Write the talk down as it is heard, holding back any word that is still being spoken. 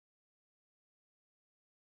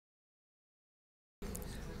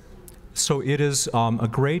So it is a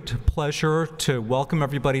great pleasure to welcome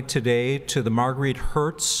everybody today to the Marguerite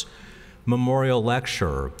Hertz Memorial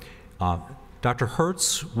Lecture. Dr.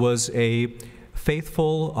 Hertz was a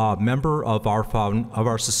faithful member of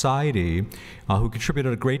our society who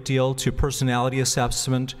contributed a great deal to personality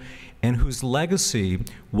assessment and whose legacy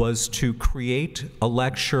was to create a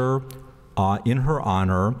lecture in her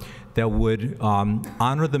honor that would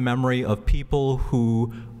honor the memory of people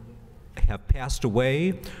who have passed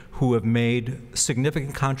away, who have made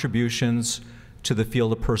significant contributions to the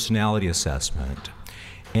field of personality assessment.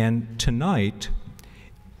 And tonight,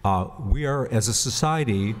 we are, as a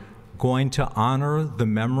society, going to honor the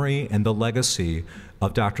memory and the legacy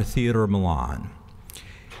of Dr. Theodore Millon.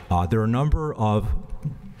 There are a number of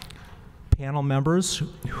panel members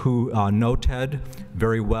who know Ted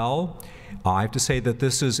very well. I have to say that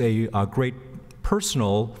this is a great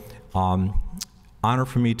personal honor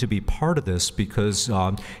for me to be part of this because,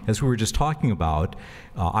 as we were just talking about,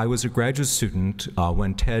 I was a graduate student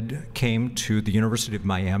when Ted came to the University of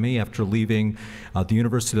Miami after leaving the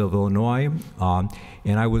University of Illinois,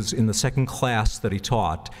 and I was in the second class that he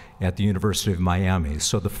taught at the University of Miami.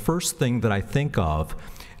 So the first thing that I think of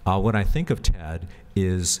when I think of Ted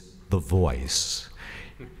is the voice.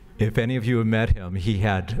 If any of you have met him, he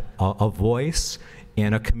had a voice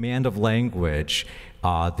and a command of language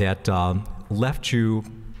that left you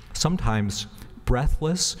sometimes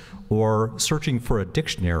breathless or searching for a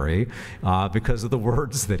dictionary because of the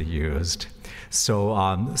words that he used.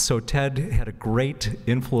 So Ted had a great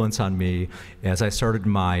influence on me as I started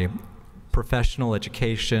my professional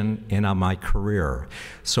education and on my career.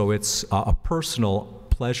 So it's a personal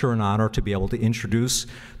pleasure and honor to be able to introduce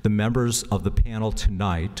the members of the panel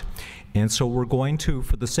tonight. And so we're going to,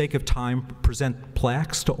 for the sake of time, present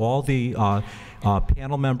plaques to all the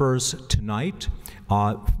panel members tonight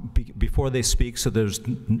before they speak, so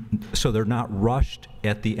they're not rushed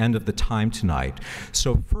at the end of the time tonight.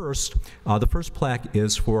 So first, the first plaque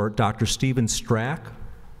is for Dr. Stephen Strack.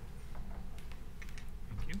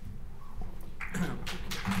 Thank you.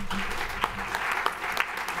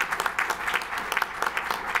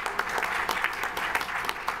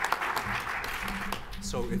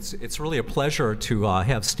 So it's really a pleasure to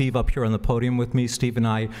have Steve up here on the podium with me. Steve and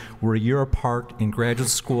I were a year apart in graduate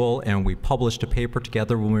school, and we published a paper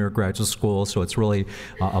together when we were in graduate school, so it's really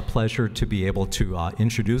a pleasure to be able to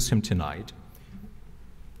introduce him tonight.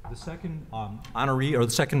 The second honoree, or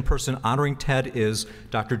the second person honoring Ted, is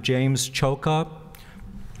Dr. James Choka.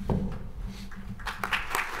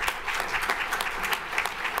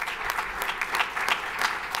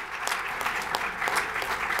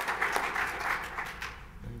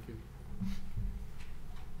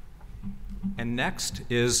 And next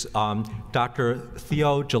is Dr.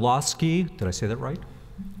 Theo Jalowski. Did I say that right?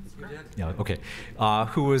 Yeah, okay.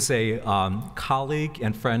 Who is a colleague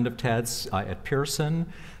and friend of Ted's at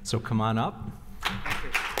Pearson. So come on up.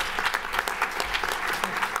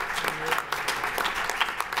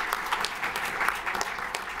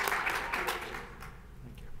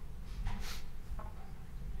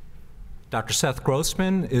 Dr. Seth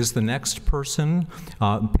Grossman is the next person,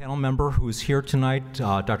 panel member who is here tonight.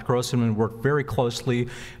 Dr. Grossman worked very closely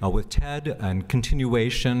with Ted and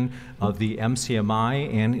continuation of the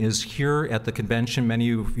MCMI and is here at the convention.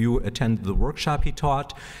 Many of you attended the workshop he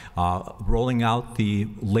taught, rolling out the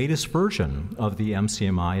latest version of the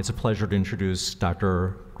MCMI. It's a pleasure to introduce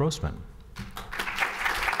Dr. Grossman.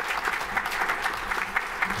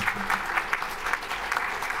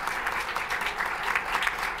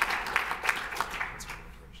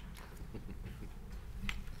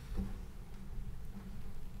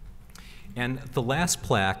 And the last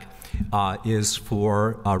plaque is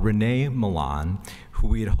for Renee Millon, who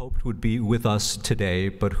we had hoped would be with us today,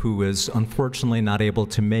 but who is unfortunately not able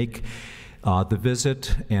to make the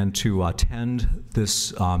visit and to attend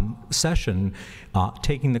this session.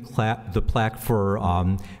 Taking the plaque for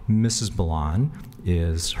Mrs. Millon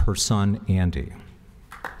is her son, Andy.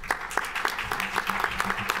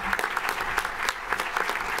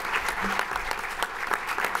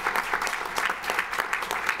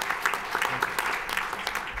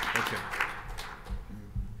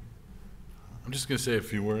 I'm just going to say a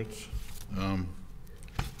few words.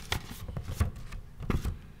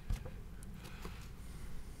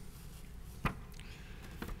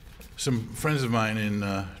 Some friends of mine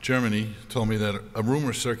in Germany told me that a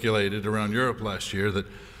rumor circulated around Europe last year that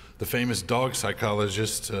the famous dog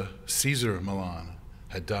psychologist Cesar Millon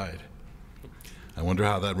had died. I wonder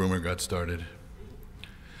how that rumor got started.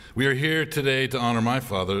 We are here today to honor my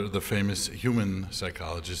father, the famous human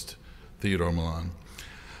psychologist Theodore Millon.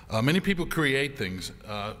 Many people create things.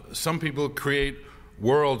 Some people create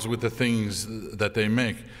worlds with the things that they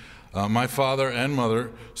make. My father and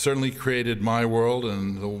mother certainly created my world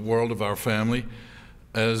and the world of our family,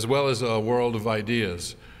 as well as a world of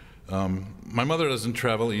ideas. My mother doesn't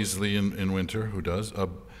travel easily in winter, who does,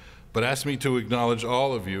 but asked me to acknowledge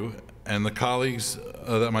all of you and the colleagues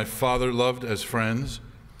that my father loved as friends.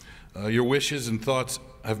 Your wishes and thoughts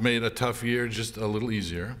have made a tough year just a little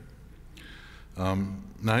easier.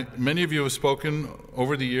 Now, many of you have spoken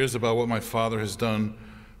over the years about what my father has done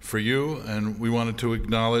for you, and we wanted to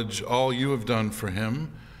acknowledge all you have done for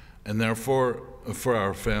him, and therefore for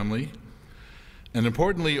our family. And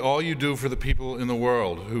importantly, all you do for the people in the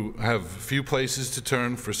world who have few places to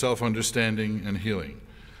turn for self-understanding and healing.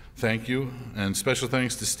 Thank you, and special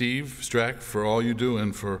thanks to Steve Strack for all you do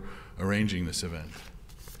and for arranging this event.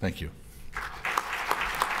 Thank you.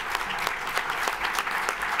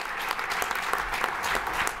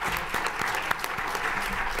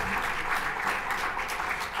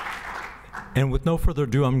 And with no further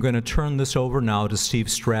ado, I'm going to turn this over now to Steve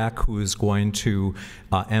Strack, who is going to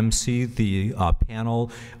MC the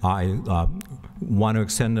panel. I want to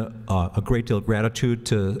extend a great deal of gratitude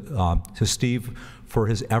to Steve for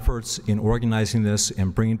his efforts in organizing this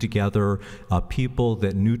and bringing together people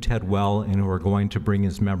that knew Ted well and who are going to bring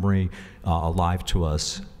his memory alive to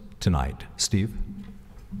us tonight. Steve?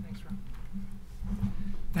 Thanks, Ron.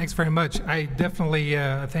 Thanks very much. I definitely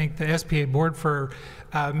thank the SPA board for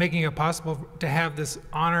making it possible to have this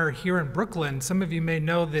honor here in Brooklyn. Some of you may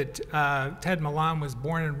know that Ted Millon was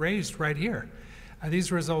born and raised right here.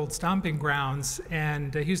 These were his old stomping grounds,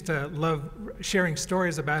 and he used to love sharing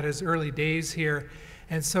stories about his early days here.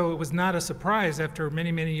 And so it was not a surprise after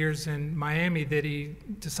many, many years in Miami that he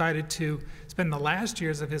decided to spend the last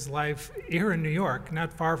years of his life here in New York,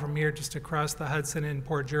 not far from here, just across the Hudson in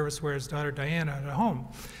Port Jervis, where his daughter Diana had a home.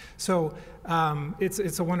 So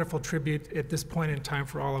it's a wonderful tribute at this point in time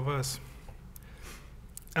for all of us.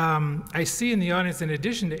 I see in the audience, in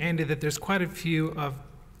addition to Andy, that there's quite a few of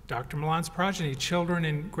Dr. Millon's progeny, children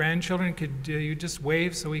and grandchildren. Could you just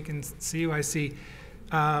wave so we can see you? I see.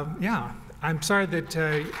 Yeah, I'm sorry that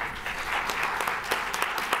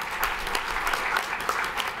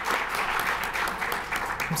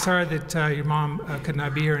your mom could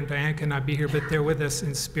not be here and Diane could not be here, but they're with us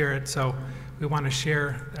in spirit, so we want to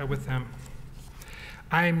share that with them.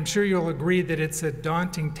 I'm sure you'll agree that it's a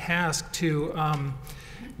daunting task to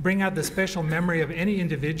bring out the special memory of any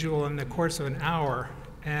individual in the course of an hour,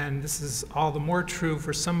 and this is all the more true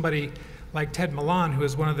for somebody like Ted Millon, who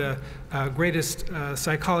is one of the greatest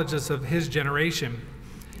psychologists of his generation.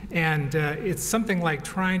 And it's something like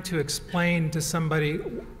trying to explain to somebody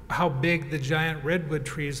how big the giant redwood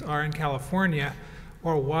trees are in California,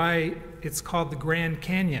 or why it's called the Grand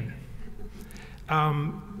Canyon.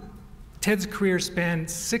 Ted's career spanned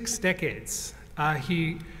 6 decades.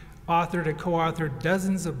 He authored and co-authored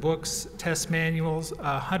dozens of books, test manuals,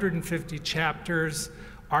 150 chapters,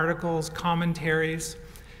 articles, commentaries.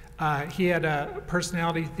 He had a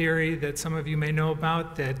personality theory that some of you may know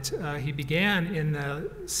about that he began in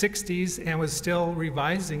the 60s and was still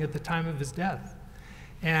revising at the time of his death.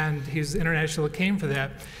 And his international acclaim for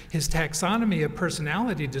that. His taxonomy of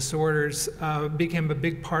personality disorders became a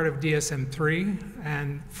big part of DSM-3.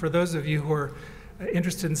 And for those of you who are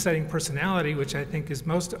interested in studying personality, which I think is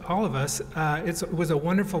most all of us, it was a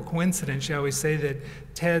wonderful coincidence, shall we say, that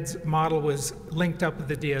Ted's model was linked up with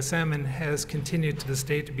the DSM and has continued to this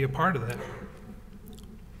day to be a part of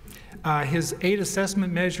that. His 8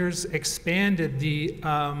 assessment measures expanded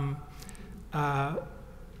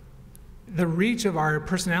the reach of our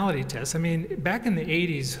personality tests. I mean, back in the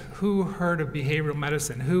 80s, who heard of behavioral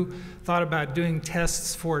medicine? Who thought about doing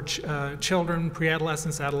tests for children,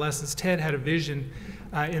 pre-adolescents, adolescents? Ted had a vision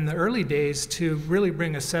in the early days to really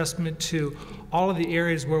bring assessment to all of the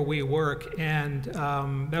areas where we work, and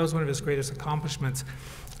that was one of his greatest accomplishments.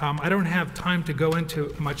 I don't have time to go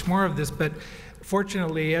into much more of this, but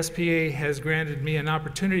fortunately, SPA has granted me an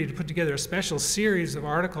opportunity to put together a special series of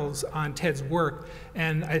articles on Ted's work,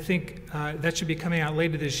 and I think that should be coming out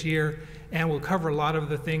later this year, and will cover a lot of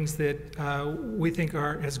the things that we think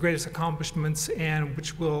are his greatest accomplishments and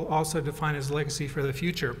which will also define his legacy for the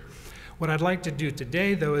future. What I'd like to do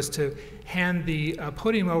today, though, is to hand the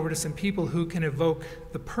podium over to some people who can evoke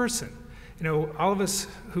the person. You know, all of us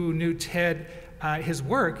who knew Ted, his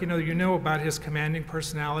work, you know about his commanding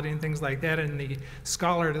personality and things like that and the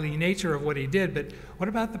scholarly nature of what he did, but what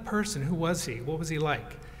about the person? Who was he? What was he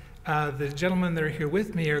like? The gentlemen that are here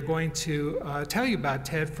with me are going to tell you about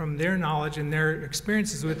Ted from their knowledge and their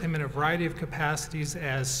experiences with him in a variety of capacities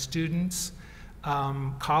as students,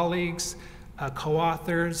 colleagues,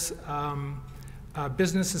 co-authors,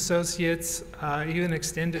 business associates, even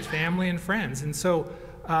extended family and friends. And so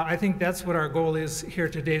I think that's what our goal is here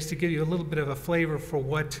today, is to give you a little bit of a flavor for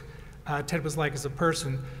what Ted was like as a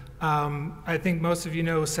person. I think most of you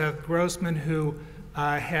know Seth Grossman, who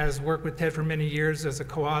has worked with Ted for many years as a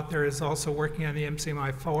co-author, is also working on the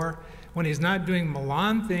MCMI-4. When he's not doing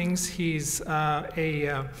Millon things, he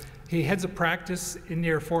heads a practice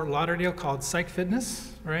near Fort Lauderdale called Psych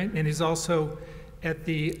Fitness, right? And he's also at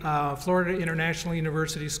the Florida International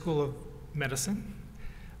University School of Medicine.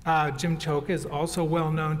 Jim Choka is also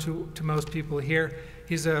well known to most people here.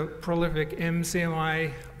 He's a prolific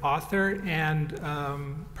MCMI author and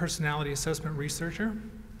personality assessment researcher.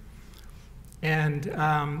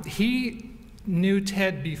 And he knew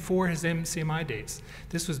Ted before his MCMI days.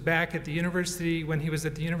 This was back at the university, when he was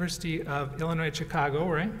at the University of Illinois at Chicago,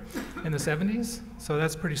 right, in the 70s. So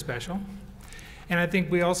that's pretty special. And I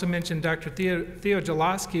think we also mentioned Dr. Theo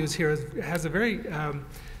Jaloski, who's here, has a very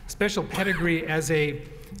special pedigree as a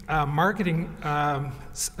marketing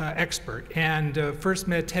expert, and first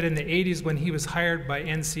met Ted in the 80s when he was hired by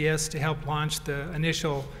NCS to help launch the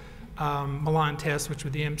initial Millon tests, which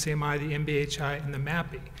were the MCMI, the MBHI, and the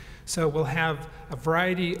MAPI. So we'll have a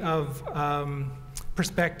variety of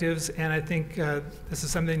perspectives, and I think this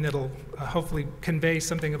is something that'll hopefully convey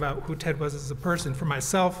something about who Ted was as a person. For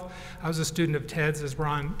myself, I was a student of Ted's, as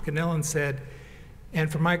Ron Ganellan said, and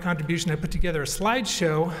for my contribution, I put together a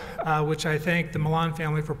slideshow, which I thank the Millon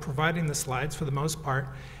family for providing the slides for the most part,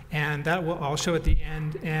 and that I'll show at the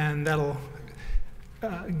end, and that'll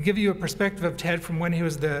give you a perspective of Ted from when he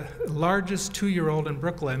was the largest 2-year-old in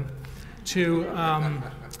Brooklyn to,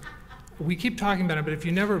 we keep talking about it, but if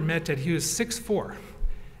you never met Ted, he was 6'4",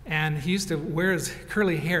 and he used to wear his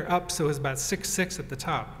curly hair up, so it was about 6'6" at the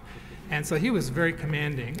top. And so he was very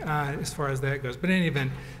commanding as far as that goes. But in any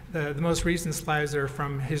event, the most recent slides are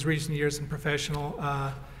from his recent years in professional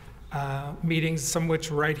meetings, some of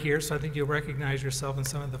which are right here, so I think you'll recognize yourself in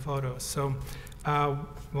some of the photos. So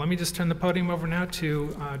let me just turn the podium over now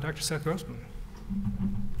to Dr. Seth Grossman.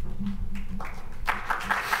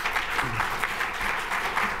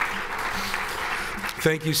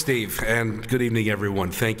 Thank you, Steve, and good evening, everyone.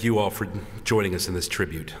 Thank you all for joining us in this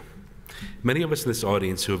tribute. Many of us in this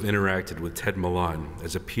audience who have interacted with Ted Millon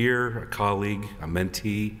as a peer, a colleague, a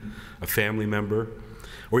mentee, a family member,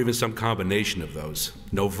 or even some combination of those,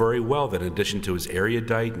 know very well that in addition to his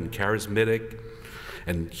erudite and charismatic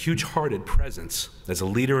and huge-hearted presence as a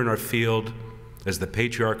leader in our field, as the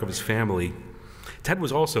patriarch of his family, Ted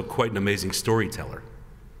was also quite an amazing storyteller.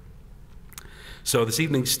 So this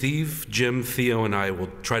evening, Steve, Jim, Theo, and I will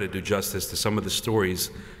try to do justice to some of the stories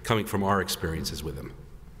coming from our experiences with him.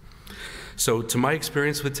 So to my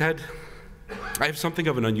experience with Ted, I have something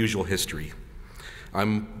of an unusual history.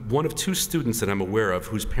 I'm one of 2 students that I'm aware of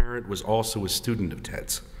whose parent was also a student of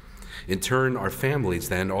Ted's. In turn, our families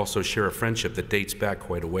then also share a friendship that dates back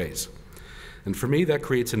quite a ways. And for me, that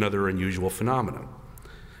creates another unusual phenomenon.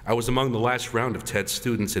 I was among the last round of Ted's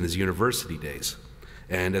students in his university days,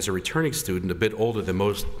 and as a returning student, a bit older than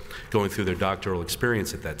most going through their doctoral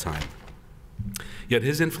experience at that time. Yet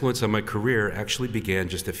his influence on my career actually began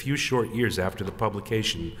just a few short years after the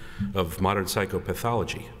publication of Modern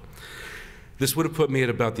Psychopathology. This would have put me at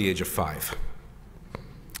about the age of 5.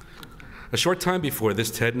 A short time before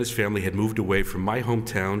this, Ted and his family had moved away from my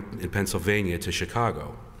hometown in Pennsylvania to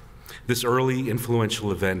Chicago. This early,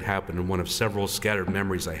 influential event happened in one of several scattered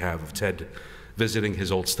memories I have of Ted visiting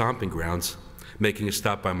his old stomping grounds, making a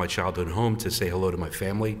stop by my childhood home to say hello to my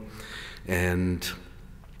family, and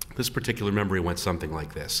this particular memory went something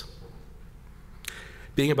like this.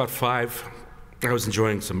 Being about 5, I was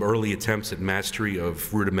enjoying some early attempts at mastery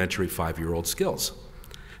of rudimentary 5-year-old skills.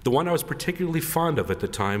 The one I was particularly fond of at the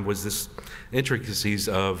time was the intricacies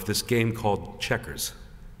of this game called checkers.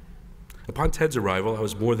 Upon Ted's arrival, I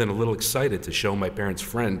was more than a little excited to show my parents'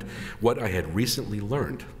 friend what I had recently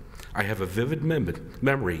learned. I have a vivid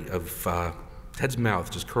memory of Ted's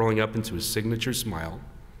mouth just curling up into his signature smile,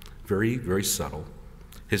 very, very subtle,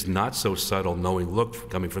 his not-so-subtle knowing look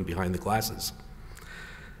coming from behind the glasses,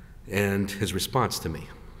 and his response to me.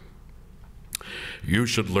 "You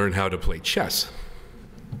should learn how to play chess."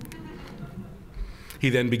 He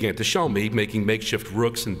then began to show me, making makeshift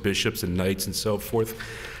rooks and bishops and knights and so forth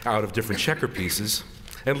out of different checker pieces.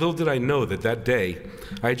 And little did I know that that day,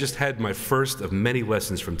 I just had my first of many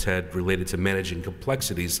lessons from Ted related to managing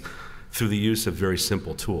complexities through the use of very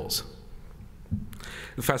simple tools.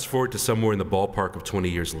 Fast forward to somewhere in the ballpark of 20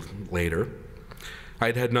 years later,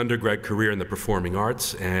 I'd had an undergrad career in the performing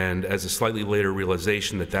arts, and as a slightly later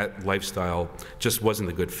realization that that lifestyle just wasn't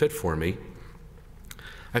a good fit for me,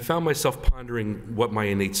 I found myself pondering what my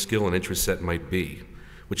innate skill and interest set might be,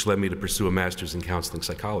 which led me to pursue a master's in counseling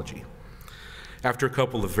psychology. After a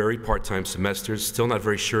couple of very part-time semesters, still not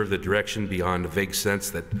very sure of the direction beyond a vague sense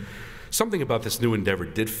that something about this new endeavor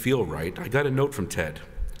did feel right, I got a note from Ted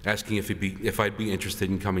asking if I'd be interested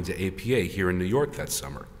in coming to APA here in New York that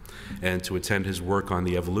summer and to attend his work on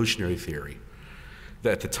the evolutionary theory.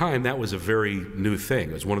 At the time, that was a very new thing.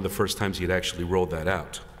 It was one of the first times he had actually rolled that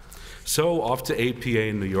out. So off to APA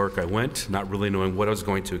in New York I went, not really knowing what I was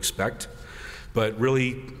going to expect, but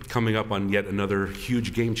really coming up on yet another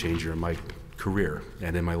huge game changer in my career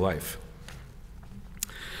and in my life.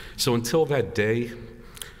 So until that day,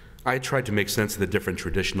 I tried to make sense of the different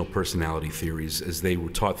traditional personality theories as they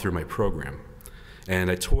were taught through my program.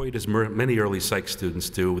 And I toyed, as many early psych students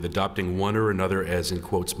do, with adopting one or another as, in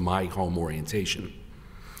quotes, my home orientation.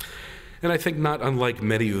 And I think not unlike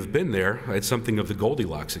many who have been there, I had something of the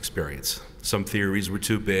Goldilocks experience. Some theories were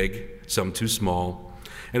too big, some too small,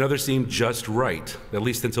 and others seemed just right, at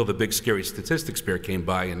least until the big scary statistics bear came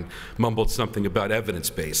by and mumbled something about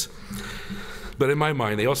evidence base. But in my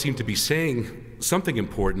mind, they all seemed to be saying something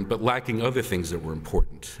important, but lacking other things that were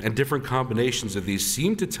important. And different combinations of these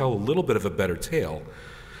seemed to tell a little bit of a better tale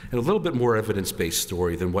and a little bit more evidence-based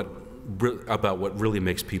story than about what really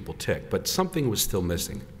makes people tick. But something was still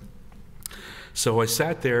missing. So I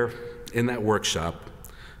sat there in that workshop,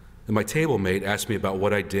 and my table mate asked me about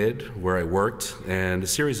what I did, where I worked, and a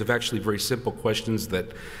series of actually very simple questions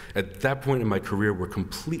that at that point in my career were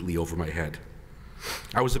completely over my head.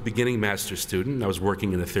 I was a beginning master's student. I was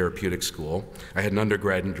working in a therapeutic school. I had an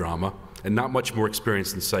undergrad in drama, and not much more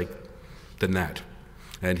experience in psych than that.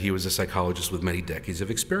 And he was a psychologist with many decades of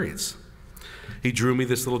experience. He drew me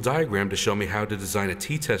this little diagram to show me how to design a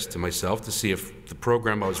t-test to myself to see if the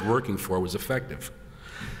program I was working for was effective.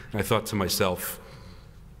 And I thought to myself,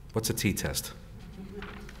 what's a t-test?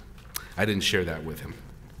 I didn't share that with him.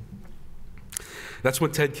 That's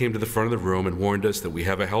when Ted came to the front of the room and warned us that we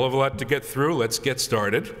have a hell of a lot to get through. Let's get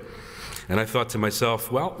started. And I thought to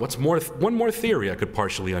myself, well, one more theory I could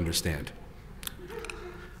partially understand.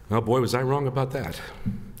 Oh boy, was I wrong about that.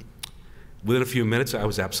 Within a few minutes, I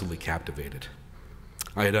was absolutely captivated.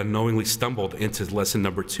 I had unknowingly stumbled into lesson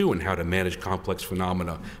number 2 in how to manage complex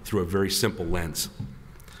phenomena through a very simple lens.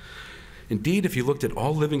 Indeed, if you looked at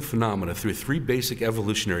all living phenomena through 3 basic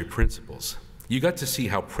evolutionary principles, you got to see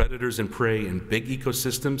how predators and prey in big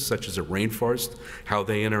ecosystems, such as a rainforest, how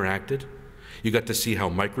they interacted. You got to see how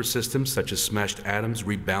microsystems, such as smashed atoms,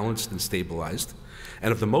 rebalanced and stabilized.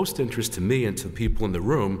 And of the most interest to me and to the people in the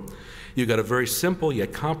room, you got a very simple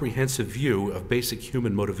yet comprehensive view of basic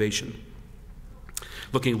human motivation.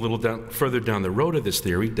 Looking a little further down the road of this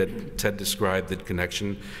theory, Ted described the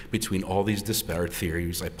connection between all these disparate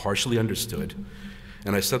theories I partially understood,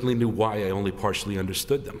 and I suddenly knew why I only partially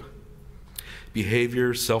understood them.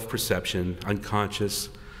 Behavior, self-perception, unconscious,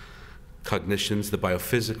 cognitions, the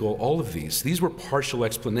biophysical, all of these were partial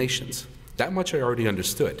explanations. That much I already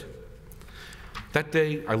understood. That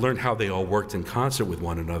day, I learned how they all worked in concert with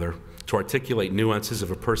one another to articulate nuances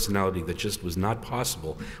of a personality that just was not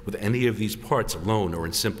possible with any of these parts alone or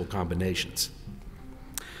in simple combinations.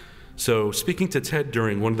 So, speaking to Ted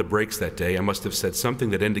during one of the breaks that day, I must have said something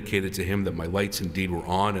that indicated to him that my lights indeed were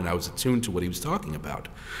on and I was attuned to what he was talking about.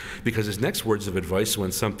 Because his next words of advice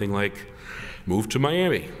went something like, "Move to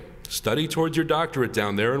Miami, study towards your doctorate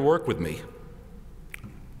down there and work with me."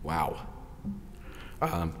 Wow.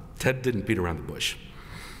 Ted didn't beat around the bush.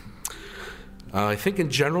 I think in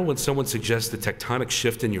general, when someone suggests a tectonic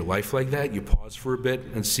shift in your life like that, you pause for a bit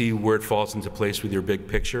and see where it falls into place with your big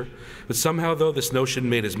picture. But somehow, though, this notion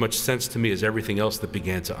made as much sense to me as everything else that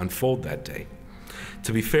began to unfold that day.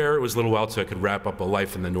 To be fair, it was a little while till I could wrap up a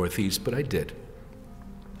life in the Northeast, but I did.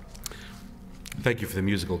 Thank you for the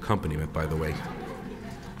musical accompaniment, by the way.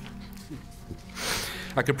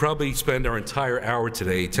 I could probably spend our entire hour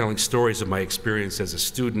today telling stories of my experience as a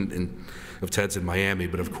student of Ted's in Miami,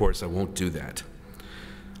 but of course I won't do that.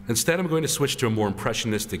 Instead, I'm going to switch to a more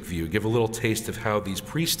impressionistic view, give a little taste of how these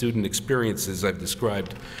pre-student experiences I've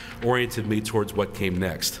described oriented me towards what came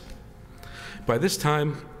next. By this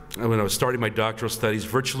time, when I was starting my doctoral studies,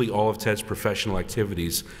 virtually all of Ted's professional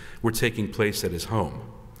activities were taking place at his home.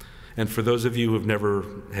 And for those of you who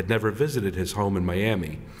had never visited his home in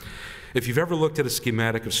Miami, if you've ever looked at a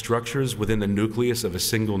schematic of structures within the nucleus of a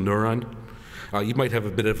single neuron, you might have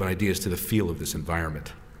a bit of an idea as to the feel of this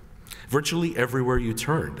environment. Virtually everywhere you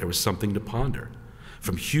turned, there was something to ponder,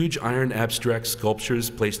 from huge iron abstract sculptures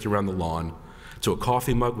placed around the lawn, to a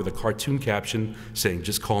coffee mug with a cartoon caption saying,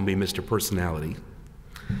 "Just call me Mr. Personality,"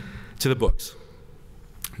 to the books,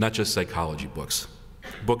 not just psychology books,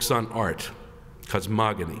 books on art,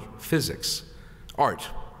 cosmogony, physics, art,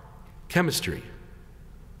 chemistry,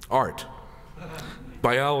 art,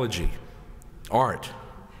 biology, art,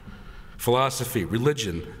 philosophy,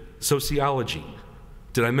 religion, sociology.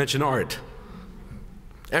 Did I mention art?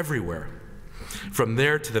 Everywhere. From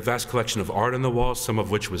there to the vast collection of art on the wall, some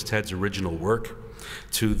of which was Ted's original work,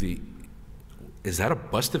 to the, is that a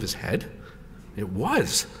bust of his head? It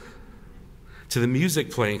was. To the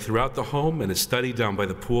music playing throughout the home and his study down by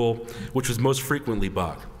the pool, which was most frequently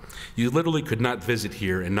Bach. You literally could not visit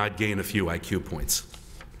here and not gain a few IQ points.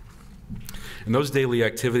 And those daily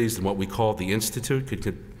activities in what we call the Institute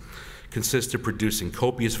could consist of producing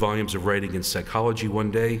copious volumes of writing in psychology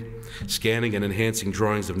one day, scanning and enhancing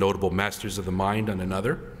drawings of notable masters of the mind on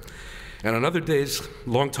another, and on other days,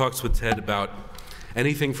 long talks with Ted about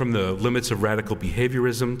anything from the limits of radical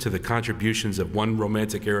behaviorism to the contributions of one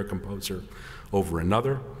romantic era composer over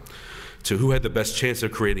another, to who had the best chance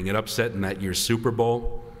of creating an upset in that year's Super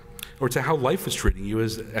Bowl, or to how life was treating you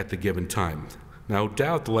at the given time. No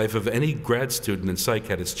doubt the life of any grad student in psych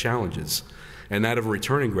had its challenges, and that of a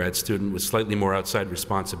returning grad student with slightly more outside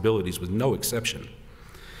responsibilities was no exception.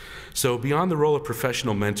 So beyond the role of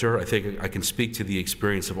professional mentor, I think I can speak to the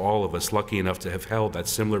experience of all of us lucky enough to have held that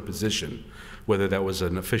similar position, whether that was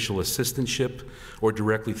an official assistantship or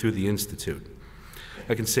directly through the Institute.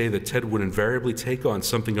 I can say that Ted would invariably take on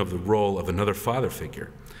something of the role of another father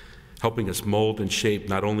figure, helping us mold and shape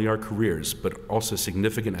not only our careers, but also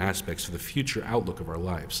significant aspects of the future outlook of our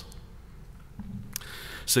lives.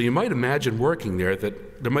 So you might imagine working there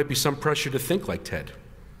that there might be some pressure to think like Ted.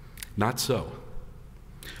 Not so.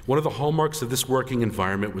 One of the hallmarks of this working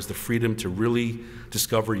environment was the freedom to really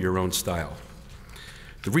discover your own style.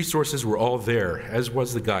 The resources were all there, as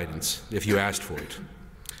was the guidance, if you asked for it.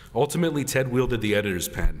 Ultimately, Ted wielded the editor's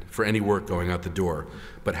pen for any work going out the door,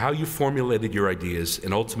 but how you formulated your ideas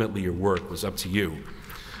and ultimately your work was up to you,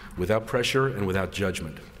 without pressure and without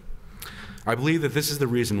judgment. I believe that this is the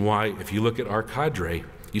reason why, if you look at our cadre,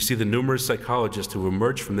 you see the numerous psychologists who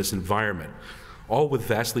emerge from this environment, all with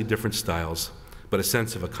vastly different styles, but a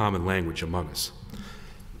sense of a common language among us.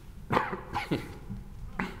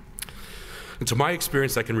 And to my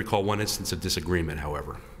experience, I can recall one instance of disagreement,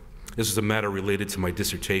 however. This was a matter related to my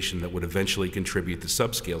dissertation that would eventually contribute the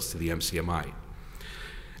subscales to the MCMI.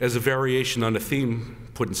 As a variation on a theme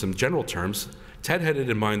put in some general terms, Ted had it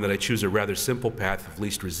in mind that I choose a rather simple path of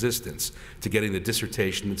least resistance to getting the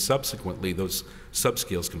dissertation and subsequently those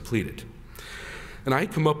subscales completed. And I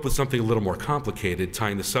had come up with something a little more complicated,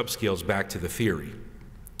 tying the subscales back to the theory.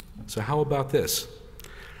 So how about this?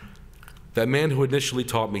 That man who initially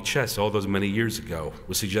taught me chess all those many years ago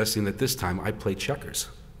was suggesting that this time I play checkers.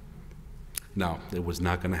 No, it was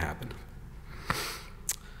not going to happen.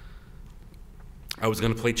 I was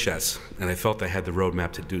going to play chess, and I felt I had the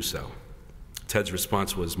roadmap to do so. Ted's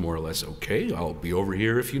response was more or less, okay, I'll be over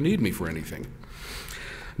here if you need me for anything.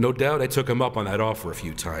 No doubt I took him up on that offer a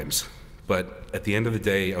few times, but at the end of the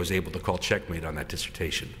day, I was able to call checkmate on that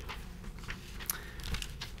dissertation.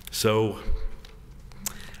 So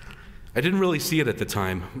I didn't really see it at the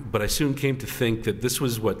time, but I soon came to think that this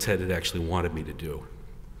was what Ted had actually wanted me to do.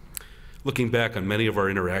 Looking back on many of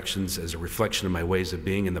our interactions as a reflection of my ways of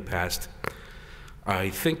being in the past,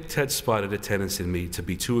 I think Ted spotted a tendency in me to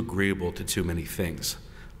be too agreeable to too many things,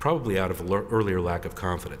 probably out of an earlier lack of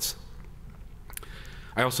confidence.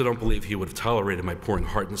 I also don't believe he would have tolerated my pouring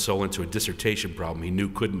heart and soul into a dissertation problem he knew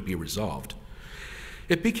couldn't be resolved.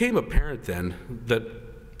 It became apparent then that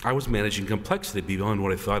I was managing complexity beyond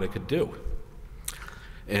what I thought I could do,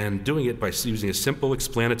 and doing it by using a simple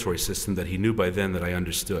explanatory system that he knew by then that I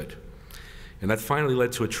understood. And that finally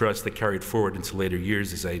led to a trust that carried forward into later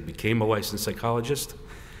years as I became a licensed psychologist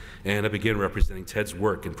and I began representing Ted's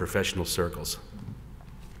work in professional circles.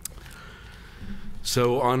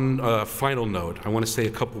 So on a final note, I want to say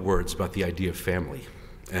a couple words about the idea of family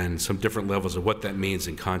and some different levels of what that means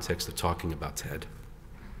in context of talking about Ted.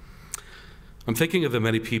 I'm thinking of the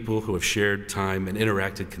many people who have shared time and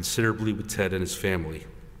interacted considerably with Ted and his family.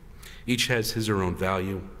 Each has his or her own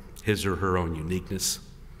value, his or her own uniqueness,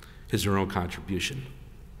 his or her own contribution.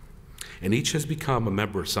 And each has become a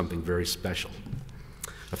member of something very special,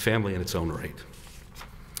 a family in its own right.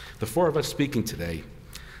 The four of us speaking today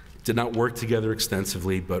did not work together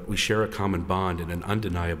extensively, but we share a common bond and an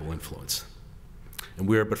undeniable influence. And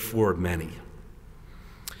we are but four of many.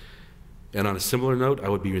 And on a similar note, I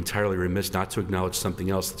would be entirely remiss not to acknowledge something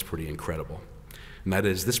else that's pretty incredible. And that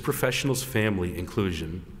is this professional's family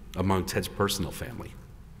inclusion among Ted's personal family,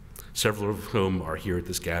 several of whom are here at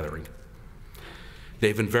this gathering.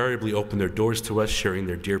 They've invariably opened their doors to us, sharing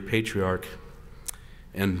their dear patriarch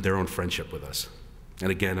and their own friendship with us. And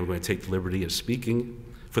again, I'm going to take the liberty of speaking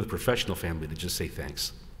for the professional family to just say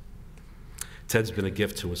thanks. Ted's been a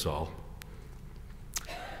gift to us all,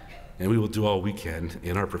 and we will do all we can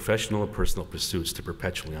in our professional and personal pursuits to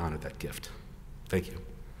perpetually honor that gift. Thank you.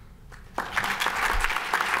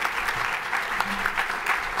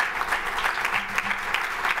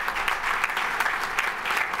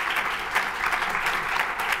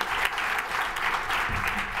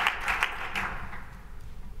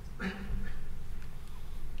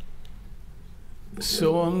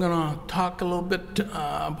 So I'm going to talk a little bit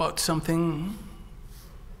about something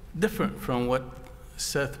different from what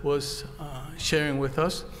Seth was sharing with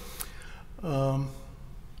us.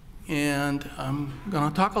 And I'm going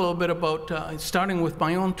to talk a little bit about starting with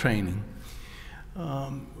my own training.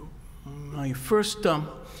 My first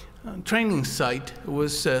training site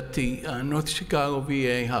was at the North Chicago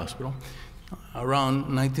VA Hospital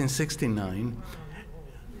around 1969.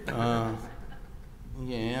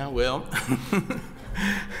 Yeah, well,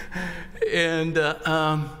 and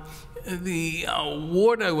the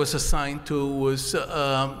ward I was assigned to was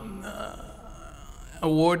a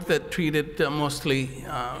ward that treated mostly,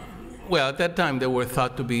 well, at that time they were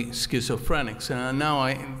thought to be schizophrenics.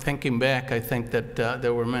 Now, thinking back, I think that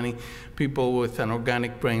there were many people with an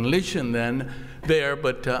organic brain lesion there,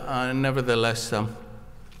 but nevertheless,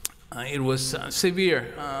 it was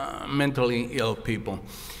severe mentally ill people.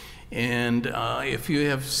 And if you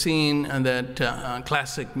have seen that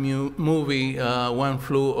classic movie, One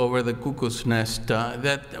Flew Over the Cuckoo's Nest,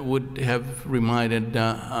 that would have reminded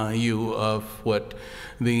you of what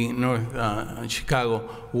the North Chicago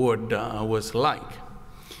ward was like.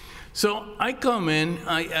 So I come in,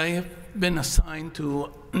 I have been assigned to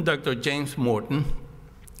Dr. James Morton,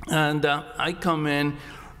 and I come in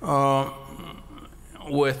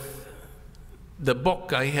with the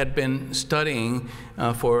book I had been studying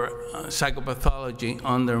for psychopathology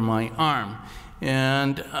under my arm.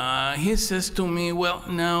 And he says to me, well,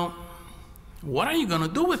 now, what are you going to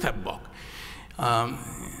do with that book?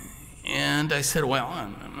 And I said, well,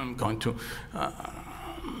 I'm going to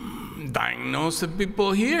diagnose the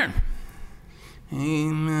people here.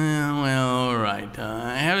 Well, all right,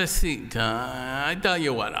 have a seat. I tell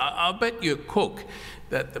you what, I'll bet you a Coke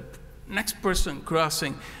that the next person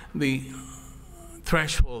crossing the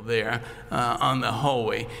threshold there on the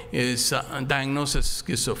hallway is diagnosed as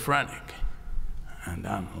schizophrenic. And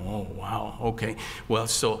I'm, oh, wow, okay. Well,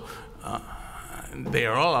 so they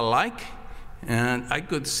are all alike, and I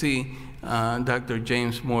could see Dr.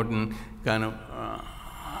 James Morton kind of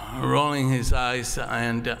rolling his eyes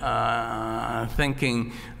and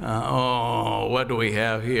thinking, oh, what do we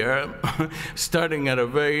have here? Starting at a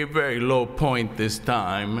very, very low point this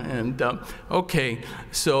time. And okay,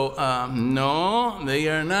 so no, they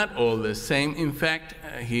are not all the same. In fact,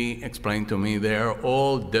 he explained to me they are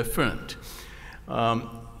all different.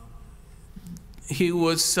 He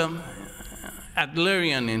was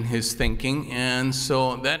Adlerian in his thinking, and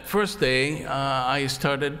so that first day I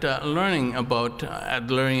started learning about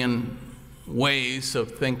Adlerian ways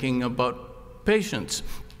of thinking about patients.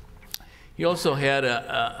 He also had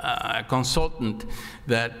a consultant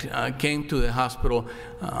that came to the hospital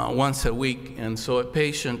once a week and saw a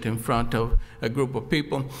patient in front of a group of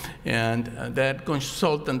people. And that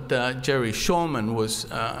consultant, Jerry Shulman, was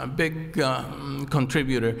a big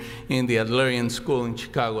contributor in the Adlerian school in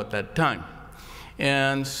Chicago at that time.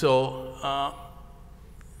 And so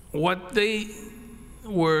what they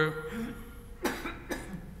were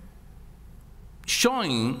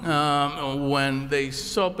showing when they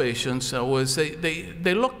saw patients was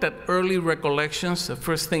they looked at early recollections, the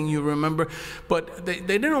first thing you remember, but they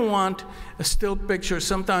didn't want a still picture.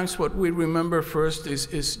 Sometimes what we remember first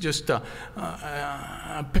is just a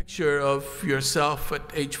picture of yourself at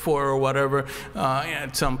age 4 or whatever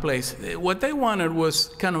at some place. What they wanted was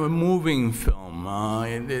kind of a moving film,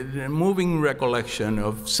 a moving recollection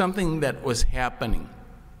of something that was happening.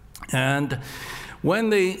 And when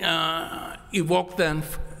they evoked then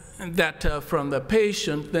that from the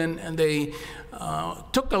patient, then they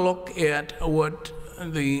took a look at what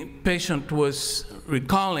the patient was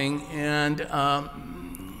recalling and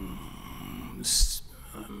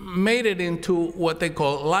made it into what they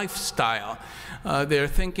call lifestyle. Their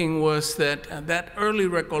thinking was that that early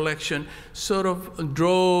recollection sort of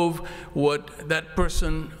drove what that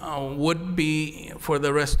person would be for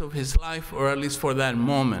the rest of his life, or at least for that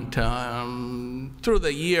moment. Through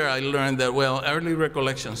the year, I learned that, well, early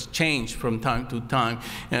recollections change from time to time,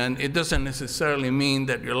 and it doesn't necessarily mean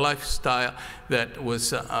that your lifestyle that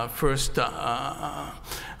was first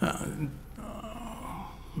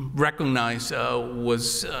recognize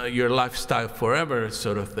was your lifestyle forever,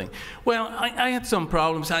 sort of thing. Well, I had some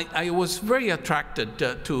problems. I was very attracted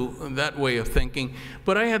to that way of thinking,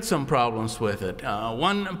 but I had some problems with it.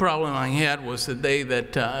 One problem I had was the day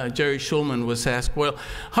that Jerry Schulman was asked, well,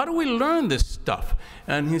 how do we learn this stuff?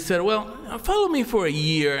 And he said, well, follow me for a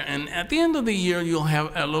year, and at the end of the year, you'll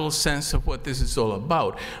have a little sense of what this is all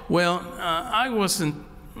about. Well, I wasn't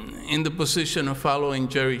in the position of following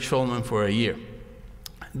Jerry Schulman for a year.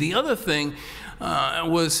 The other thing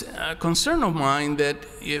was a concern of mine that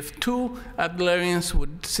if two Adlerians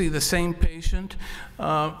would see the same patient,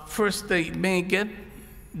 first they may get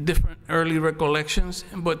different early recollections,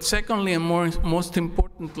 but secondly and most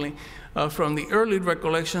importantly, from the early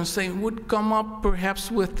recollections, they would come up perhaps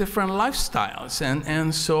with different lifestyles.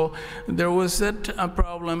 And so there was that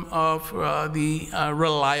problem of the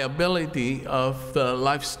reliability of the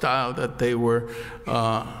lifestyle that they were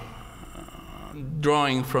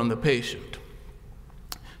drawing from the patient.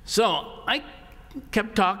 So I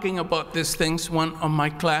kept talking about these things. One of my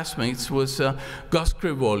classmates was Gus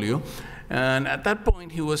Crivolio, and at that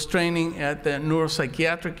point he was training at the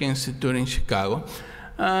Neuropsychiatric Institute in Chicago,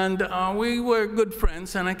 and we were good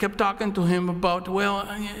friends, and I kept talking to him about, well,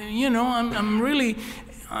 you know, I'm really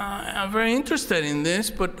very interested in this,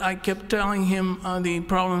 but I kept telling him the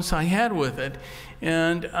problems I had with it.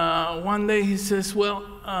 And one day he says, well,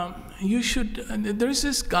 you should, there's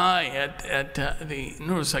this guy at the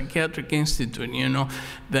Neuropsychiatric Institute, you know,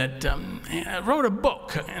 that wrote a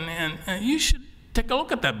book, and you should take a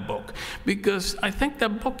look at that book, because I think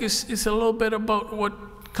that book is a little bit about what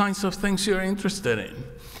kinds of things you're interested in.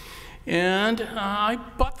 And I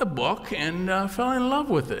bought the book and fell in love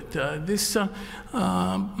with it. This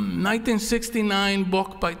 1969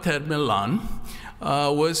 book by Ted Millon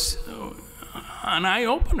was an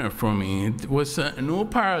eye-opener for me. It was a new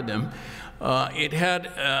paradigm. It had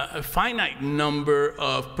a finite number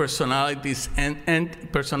of personalities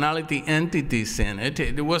and personality entities in it.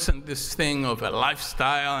 It wasn't this thing of a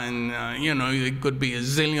lifestyle, and you know, it could be a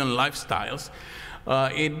zillion lifestyles.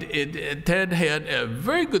 Ted had a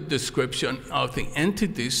very good description of the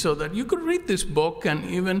entities, so that you could read this book, and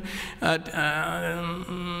even at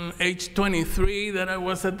age 23 that I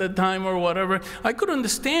was at the time or whatever, I could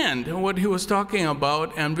understand what he was talking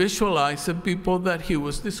about and visualize the people that he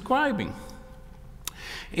was describing.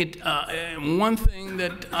 One thing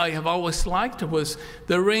that I have always liked was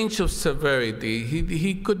the range of severity.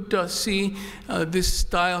 He could see these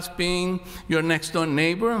styles being your next-door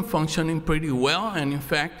neighbor and functioning pretty well. And in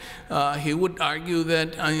fact, he would argue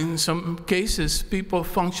that in some cases, people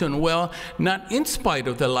function well, not in spite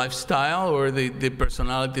of the lifestyle or the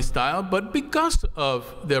personality style, but because of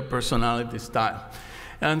their personality style.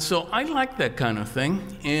 And so I like that kind of thing.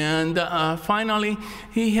 And finally,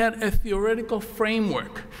 he had a theoretical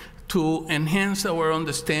framework to enhance our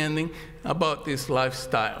understanding about these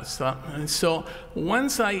lifestyles. And so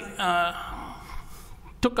once I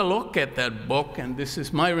took a look at that book, and this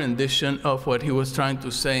is my rendition of what he was trying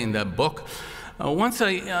to say in that book, once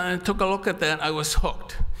I took a look at that, I was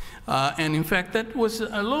hooked. And in fact, that was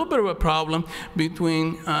a little bit of a problem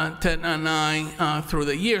between Ted and I through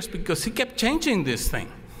the years, because he kept changing this thing.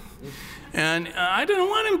 And I didn't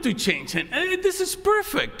want him to change it. This is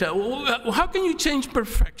perfect. How can you change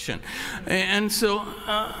perfection? And so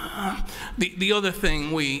the other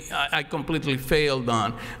thing I completely failed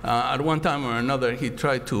on, at one time or another, he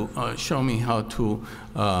tried to show me how to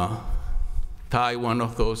tie one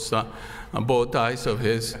of those bow ties of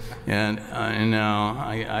his, and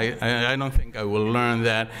I don't think I will learn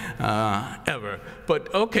that ever.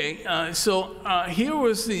 But okay, so here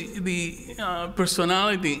was the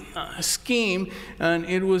personality scheme, and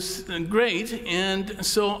it was great, and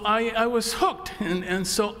so I was hooked, and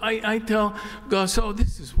so I tell Gus, oh,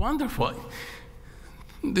 this is wonderful.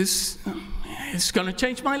 This is going to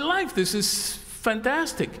change my life. This is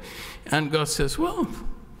fantastic. And Gus says, well,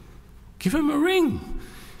 give him a ring.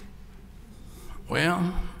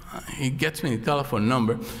 Well, he gets me the telephone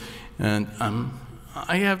number, and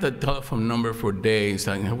I have the telephone number for days.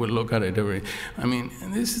 I would look at it I mean,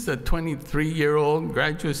 this is a 23-year-old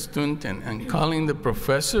graduate student and calling the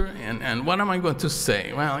professor, and what am I going to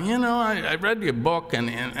say? Well, you know, I read your book,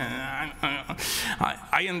 and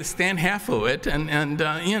I understand half of it, and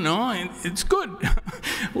you know, it's good.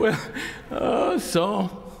 Well,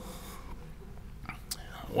 so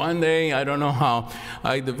one day, I don't know how,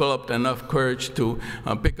 I developed enough courage to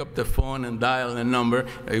pick up the phone and dial the number.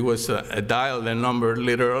 It was a dial the number,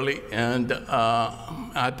 literally, and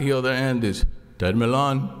at the other end is Ted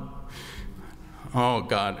Millon. oh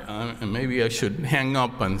God, maybe I should hang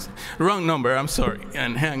up and, wrong number, I'm sorry,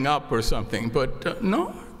 and hang up or something. But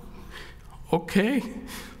no, okay.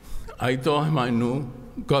 I told him I knew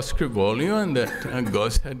Gus Scrivolio and that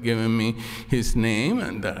Gus had given me his name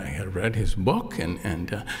and that I had read his book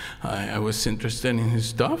and I was interested in his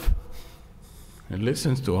stuff. He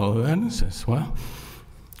listens to all of that and says, well,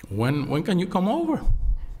 when can you come over?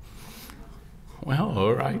 Well,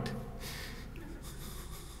 all right.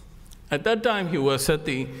 At that time, he was at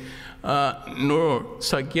the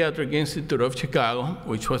Neuropsychiatric Institute of Chicago,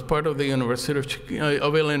 which was part of the University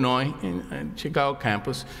of Illinois in Chicago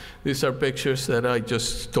campus. These are pictures that I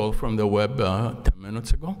just stole from the web 10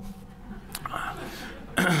 minutes ago.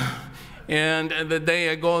 And the day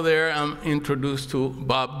I go there, I'm introduced to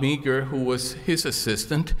Bob Meager, who was his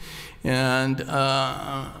assistant. And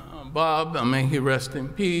Bob, may he rest in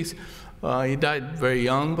peace, he died very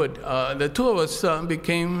young, but the two of us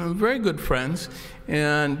became very good friends.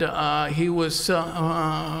 And he was,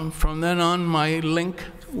 from then on, my link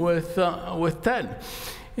with Ted.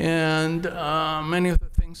 And many of the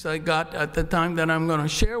things I got at the time that I'm going to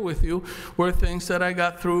share with you were things that I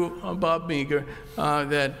got through Bob Meager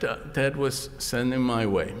that Ted was sending my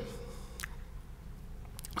way.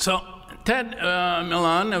 So Ted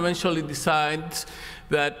Millon eventually decides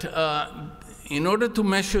that in order to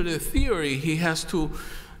measure the theory, he has to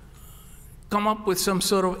come up with some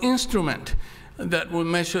sort of instrument that will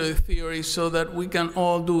measure the theory so that we can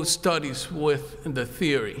all do studies with the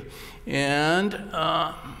theory. And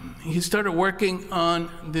he started working on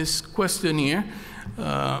this questionnaire.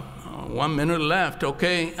 1 minute left,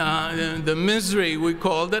 okay. The misery, we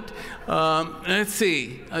called it. Let's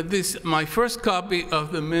see, my first copy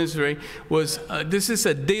of the misery was, this is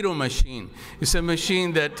a Ditto machine. It's a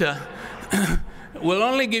machine that will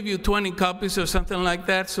only give you 20 copies or something like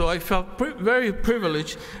that, so I felt very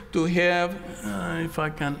privileged to have, if I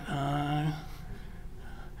can,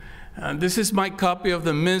 this is my copy of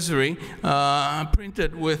the misery,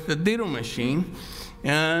 printed with the Ditto machine,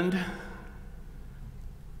 and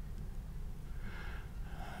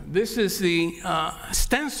this is the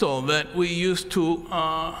stencil that we used to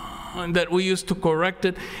correct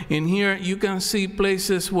it. In here, you can see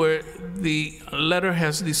places where the letter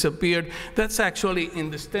has disappeared. That's actually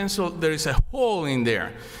in the stencil. There is a hole in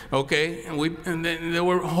there, okay? And then there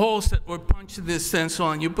were holes that were punched in this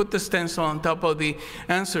stencil, and you put the stencil on top of the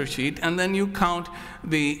answer sheet, and then you count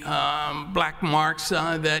the black marks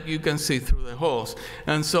that you can see through the holes.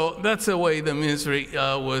 And so that's the way the misery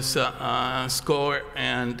was scored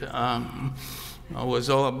and was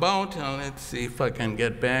all about. Let's see if I can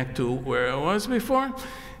get back to where I was before.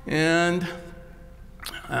 And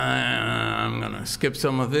I'm going to skip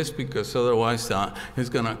some of this because otherwise he's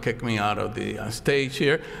going to kick me out of the stage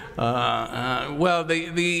here. Well,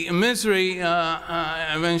 the misery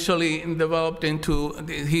eventually developed into,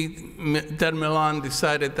 Ted Millon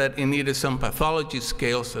decided that he needed some pathology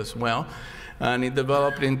scales as well. And it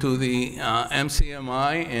developed into the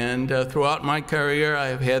MCMI, and throughout my career, I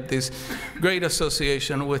have had this great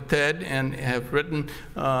association with Ted and have written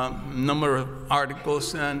a number of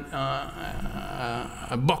articles and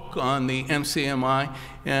a book on the MCMI,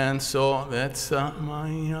 and so that's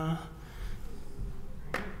my,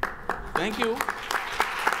 thank you.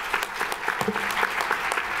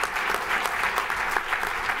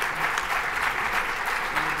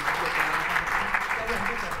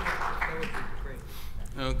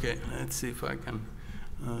 Okay, let's see if I can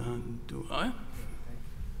do it.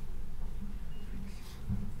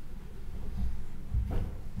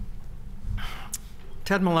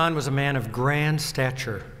 Ted Millon was a man of grand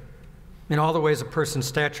stature. In all the ways a person's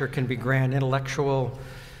stature can be grand: intellectual,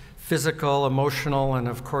 physical, emotional, and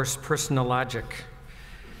of course, personologic.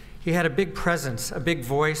 He had a big presence, a big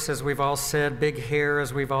voice, as we've all said, big hair,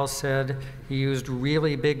 as we've all said. He used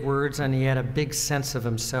really big words, and he had a big sense of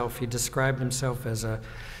himself. He described himself as a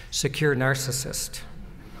secure narcissist,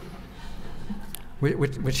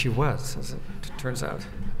 which he was, as it turns out.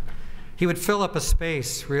 He would fill up a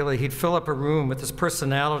space, really. He'd fill up a room with his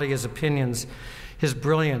personality, his opinions, his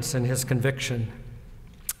brilliance, and his conviction.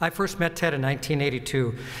 I first met Ted in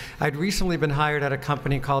 1982. I'd recently been hired at a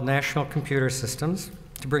company called National Computer Systems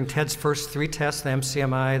to bring Ted's first 3 tests, the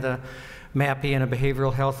MCMI, the MAPI, and a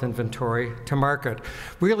behavioral health inventory, to market.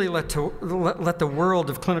 Really let the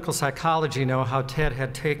world of clinical psychology know how Ted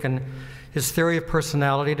had taken his theory of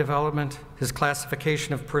personality development, his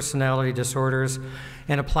classification of personality disorders,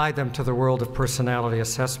 and applied them to the world of personality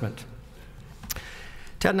assessment.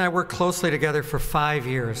 Ted and I worked closely together for 5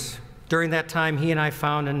 years. During that time, he and I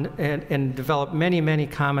found and developed many, many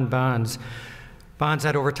common bonds. bonds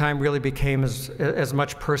that over time really became as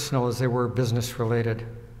much personal as they were business related.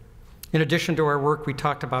 In addition to our work, we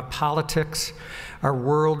talked about politics, our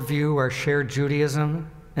worldview, our shared Judaism,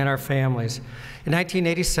 and our families. In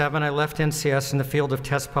 1987, I left NCS in the field of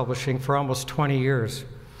test publishing for almost 20 years.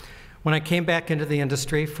 When I came back into the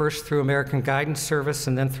industry, first through American Guidance Service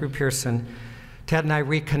and then through Pearson, Ted and I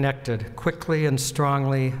reconnected quickly and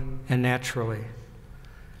strongly and naturally.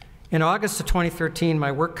 In August of 2013,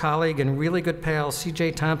 my work colleague and really good pal,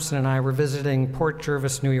 C.J. Thompson, and I were visiting Port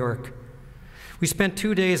Jervis, New York. We spent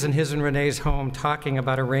 2 days in his and Renee's home talking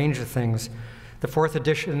about a range of things. The 4th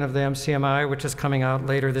edition of the MCMI, which is coming out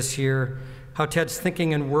later this year, how Ted's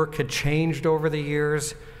thinking and work had changed over the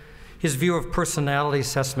years, his view of personality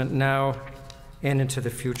assessment now and into the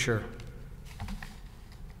future.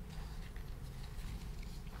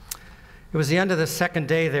 It was the end of the second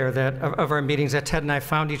day there of our meetings that Ted and I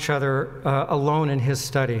found each other alone in his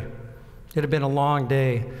study. It had been a long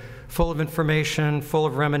day, full of information, full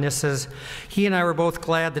of reminiscences. He and I were both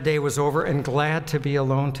glad the day was over and glad to be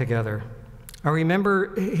alone together. I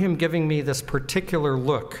remember him giving me this particular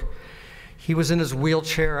look. He was in his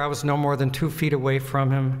wheelchair. I was no more than 2 feet away from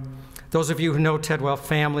him. Those of you who know Ted well,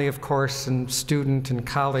 family, of course, and student and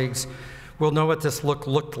colleagues, will know what this look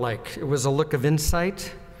looked like. It was a look of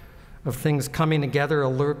insight, of things coming together, a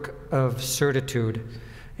look of certitude.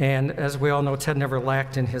 And as we all know, Ted never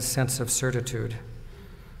lacked in his sense of certitude.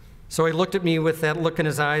 So he looked at me with that look in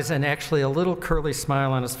his eyes and actually a little curly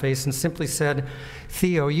smile on his face and simply said,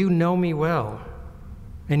 "Theo, you know me well,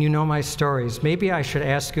 and you know my stories. Maybe I should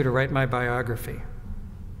ask you to write my biography."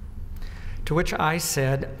 To which I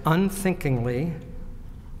said, unthinkingly,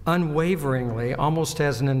 unwaveringly, almost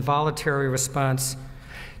as an involuntary response,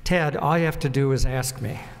 "Ted, all you have to do is ask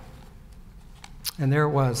me." And there it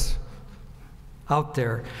was, out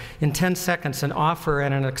there, in 10 seconds, an offer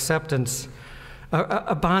and an acceptance,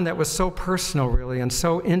 a bond that was so personal, really, and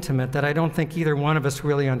so intimate that I don't think either one of us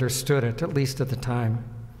really understood it, at least at the time.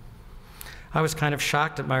 I was kind of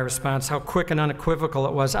shocked at my response, how quick and unequivocal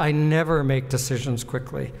it was. I never make decisions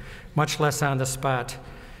quickly, much less on the spot.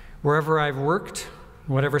 Wherever I've worked,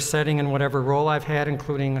 whatever setting and whatever role I've had,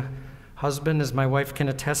 including husband, as my wife can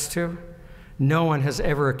attest to, no one has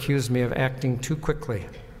ever accused me of acting too quickly.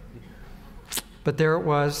 But there it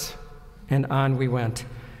was, and on we went.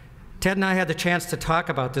 Ted and I had the chance to talk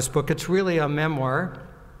about this book. It's really a memoir,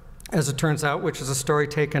 as it turns out, which is a story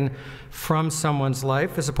taken from someone's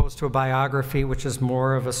life, as opposed to a biography, which is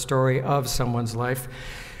more of a story of someone's life.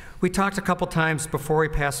 We talked a couple times before he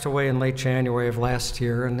passed away in late January of last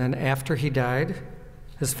year, and then after he died,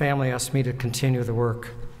 his family asked me to continue the work.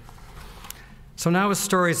 So now his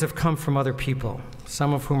stories have come from other people,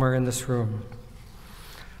 some of whom are in this room.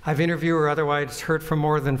 I've interviewed or otherwise heard from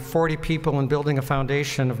more than 40 people in building a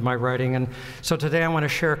foundation of my writing, and so today I want to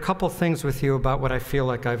share a couple things with you about what I feel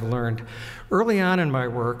like I've learned. Early on in my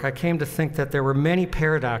work, I came to think that there were many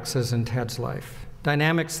paradoxes in Ted's life,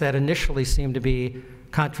 dynamics that initially seemed to be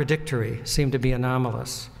contradictory, seemed to be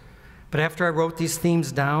anomalous. But after I wrote these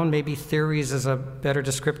themes down, maybe theories is a better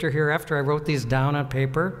descriptor here, after I wrote these down on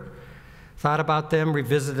paper, thought about them,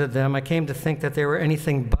 revisited them, I came to think that they were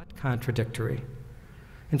anything but contradictory.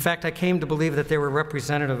 In fact, I came to believe that they were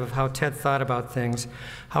representative of how Ted thought about things,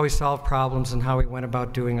 how he solved problems, and how he went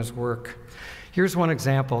about doing his work. Here's one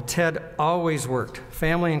example. Ted always worked.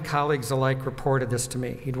 Family and colleagues alike reported this to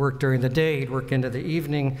me. He'd work during the day, he'd work into the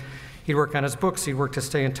evening, he'd work on his books, he'd work to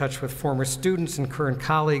stay in touch with former students and current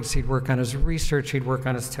colleagues, he'd work on his research, he'd work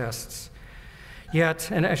on his tests. Yet,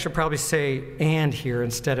 and I should probably say and here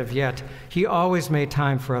instead of yet, he always made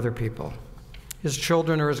time for other people. His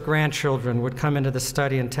children or his grandchildren would come into the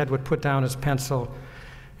study and Ted would put down his pencil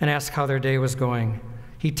and ask how their day was going.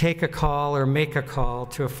 He'd take a call or make a call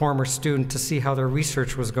to a former student to see how their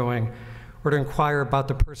research was going, or to inquire about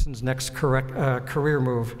the person's next career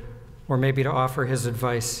move, or maybe to offer his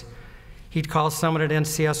advice. He'd call someone at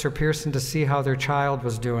NCS or Pearson to see how their child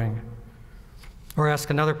was doing, or ask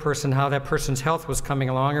another person how that person's health was coming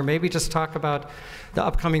along, or maybe just talk about the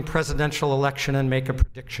upcoming presidential election and make a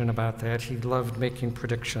prediction about that. He loved making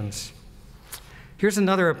predictions. Here's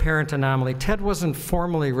another apparent anomaly. Ted wasn't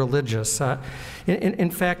formally religious.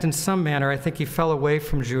 In fact, in some manner, I think he fell away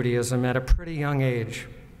from Judaism at a pretty young age.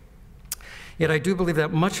 Yet I do believe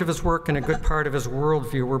that much of his work and a good part of his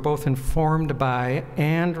worldview were both informed by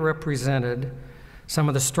and represented some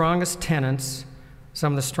of the strongest tenets,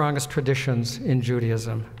 some of the strongest traditions in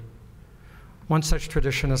Judaism. One such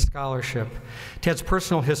tradition is scholarship. Ted's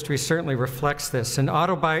personal history certainly reflects this. In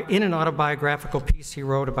an autobiographical piece he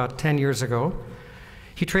wrote about 10 years ago,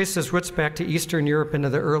 he traced his roots back to Eastern Europe into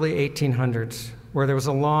the early 1800s. where there was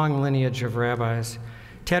a long lineage of rabbis.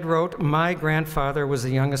 Ted wrote, "My grandfather was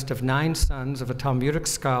the youngest of 9 sons of a Talmudic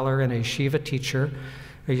scholar and a yeshiva teacher."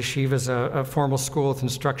 A yeshiva is a formal school with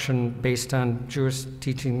instruction based on Jewish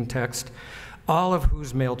teaching text, all of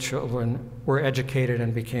whose male children were educated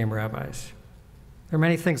and became rabbis. There are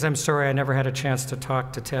many things I'm sorry I never had a chance to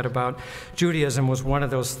talk to Ted about. Judaism was one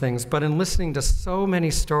of those things, but in listening to so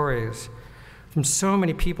many stories from so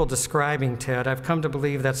many people describing Ted, I've come to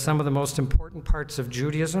believe that some of the most important parts of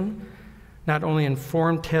Judaism not only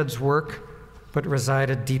informed Ted's work, but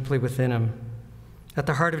resided deeply within him. At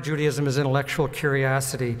the heart of Judaism is intellectual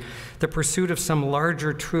curiosity, the pursuit of some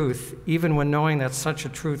larger truth, even when knowing that such a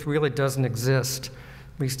truth really doesn't exist,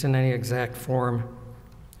 at least in any exact form.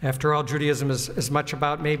 After all, Judaism is as much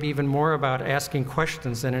about, maybe even more about, asking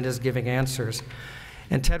questions than it is giving answers.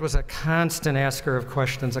 And Ted was a constant asker of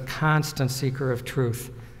questions, a constant seeker of truth.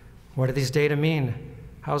 What do these data mean?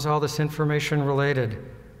 How's all this information related?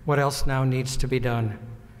 What else now needs to be done?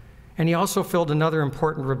 And he also filled another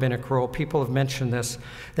important rabbinic role. People have mentioned this,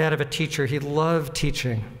 that of a teacher. He loved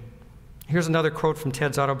teaching. Here's another quote from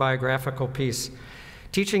Ted's autobiographical piece.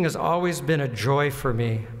 "Teaching has always been a joy for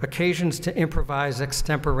me, occasions to improvise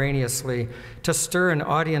extemporaneously, to stir an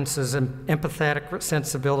audience's empathetic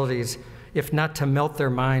sensibilities, if not to melt their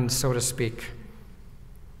minds, so to speak."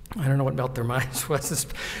 I don't know what melt their minds was.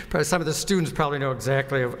 Probably some of the students probably know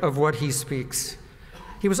exactly of what he speaks.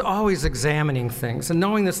 He was always examining things, and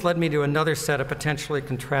knowing this led me to another set of potentially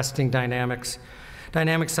contrasting dynamics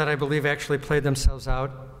that I believe actually played themselves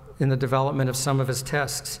out in the development of some of his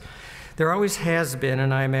tests. There always has been,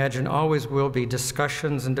 and I imagine always will be,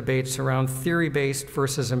 discussions and debates around theory-based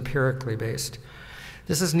versus empirically based.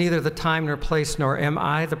 This is neither the time nor place, nor am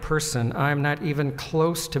I the person. I'm not even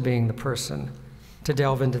close to being the person to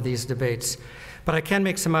delve into these debates. But I can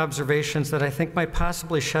make some observations that I think might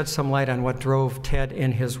possibly shed some light on what drove Ted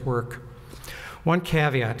in his work. One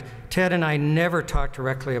caveat, Ted and I never talked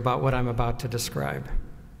directly about what I'm about to describe.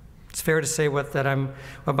 It's fair to say what I'm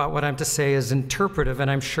to say is interpretive, and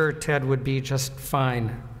I'm sure Ted would be just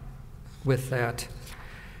fine with that.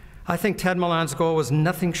 I think Ted Millon's goal was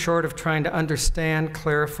nothing short of trying to understand,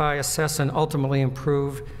 clarify, assess, and ultimately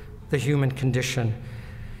improve the human condition.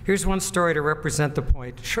 Here's one story to represent the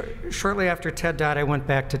point. Shortly after Ted died, I went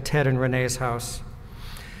back to Ted and Renee's house.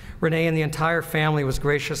 Renee and the entire family was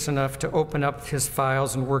gracious enough to open up his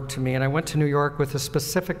files and work to me, and I went to New York with a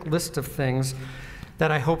specific list of things that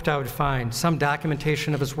I hoped I would find. Some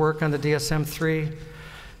documentation of his work on the DSM-3,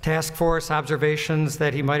 task force observations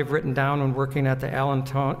that he might have written down when working at the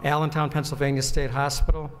Allentown, Pennsylvania State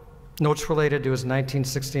Hospital, notes related to his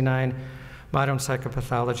 1969 modern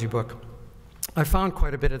psychopathology book. I found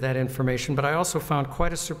quite a bit of that information, but I also found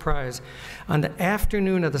quite a surprise. On the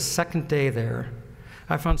afternoon of the second day there,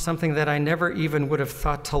 I found something that I never even would have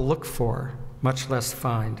thought to look for, much less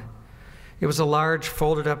find. It was a large,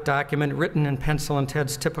 folded-up document written in pencil in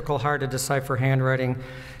Ted's typical hard-to-decipher handwriting,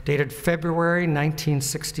 dated February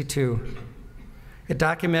 1962. It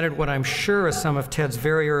documented what I'm sure is some of Ted's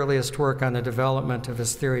very earliest work on the development of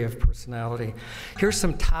his theory of personality. Here's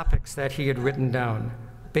some topics that he had written down.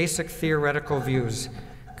 Basic theoretical views,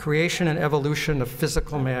 creation and evolution of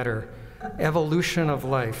physical matter, evolution of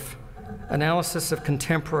life, analysis of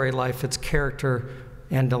contemporary life, its character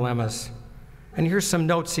and dilemmas. And here's some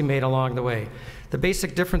notes he made along the way. The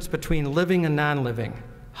basic difference between living and non-living,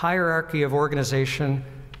 hierarchy of organization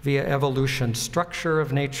via evolution, structure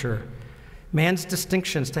of nature, man's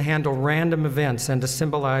distinctions to handle random events and to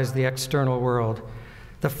symbolize the external world,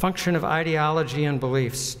 the function of ideology and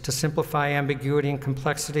beliefs to simplify ambiguity and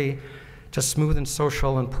complexity, to smoothen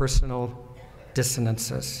social and personal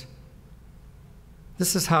dissonances.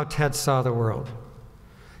 This is how Ted saw the world.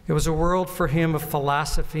 It was a world for him of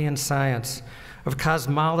philosophy and science, of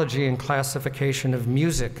cosmology and classification, of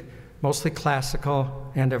music, mostly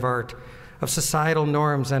classical, and of art, of societal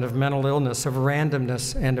norms and of mental illness, of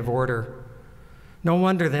randomness and of order. No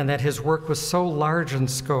wonder then that his work was so large in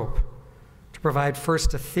scope, to provide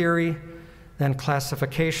first a theory, then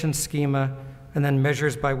classification schema, and then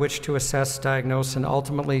measures by which to assess, diagnose, and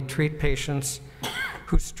ultimately treat patients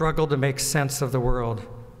who struggle to make sense of the world,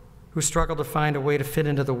 who struggle to find a way to fit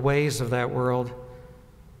into the ways of that world,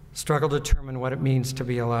 struggle to determine what it means to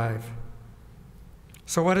be alive.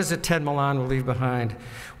 So what is it Ted Millon will leave behind?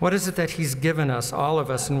 What is it that he's given us, all of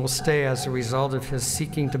us, and will stay as a result of his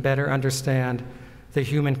seeking to better understand the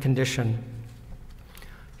human condition?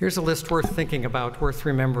 Here's a list worth thinking about, worth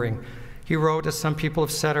remembering. He wrote, as some people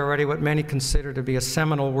have said already, what many consider to be a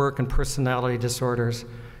seminal work in personality disorders,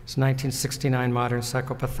 his 1969 modern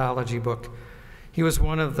psychopathology book. He was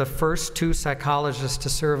one of the first 2 psychologists to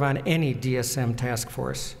serve on any DSM task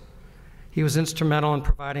force. He was instrumental in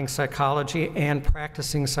providing psychology and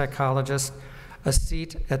practicing psychologists a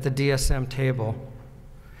seat at the DSM table.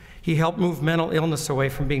 He helped move mental illness away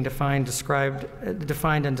from being defined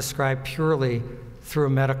and described purely through a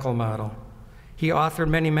medical model. He authored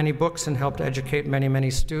many, many books and helped educate many,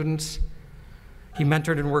 many students. He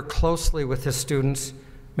mentored and worked closely with his students,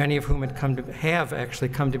 many of whom have actually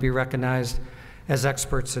come to be recognized as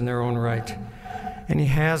experts in their own right. And he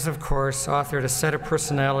has, of course, authored a set of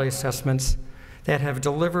personality assessments that have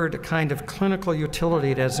delivered a kind of clinical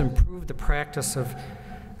utility that has improved the practice of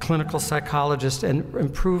clinical psychologists and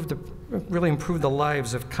really improved the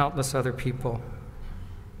lives of countless other people.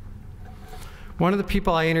 One of the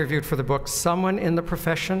people I interviewed for the book, someone in the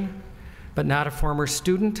profession, but not a former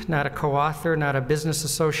student, not a co-author, not a business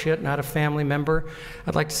associate, not a family member.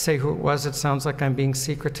 I'd like to say who it was. It sounds like I'm being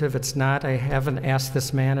secretive. It's not. I haven't asked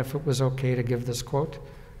this man if it was okay to give this quote,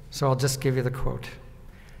 so I'll just give you the quote.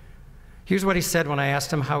 Here's what he said when I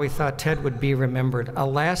asked him how he thought Ted would be remembered. A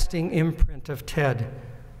lasting imprint of Ted,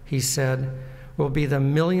 he said, will be the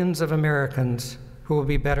millions of Americans who will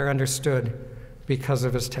be better understood because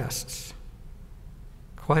of his tests.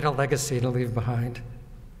 Quite a legacy to leave behind.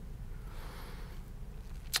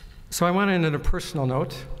 So I want to end on a personal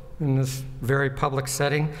note in this very public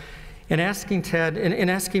setting. In asking Ted, in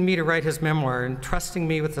asking me to write his memoir and trusting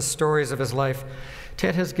me with the stories of his life,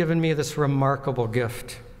 Ted has given me this remarkable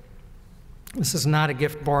gift. This is not a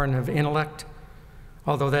gift born of intellect,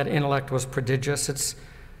 although that intellect was prodigious. It's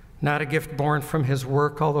not a gift born from his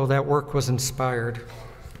work, although that work was inspired.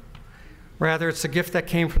 Rather, it's a gift that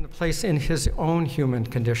came from the place in his own human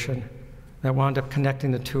condition that wound up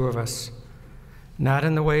connecting the two of us. Not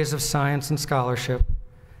in the ways of science and scholarship,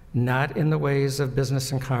 not in the ways of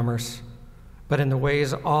business and commerce, but in the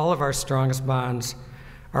ways all of our strongest bonds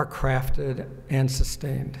are crafted and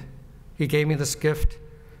sustained. He gave me this gift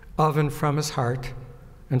of and from his heart,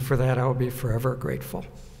 and for that I will be forever grateful.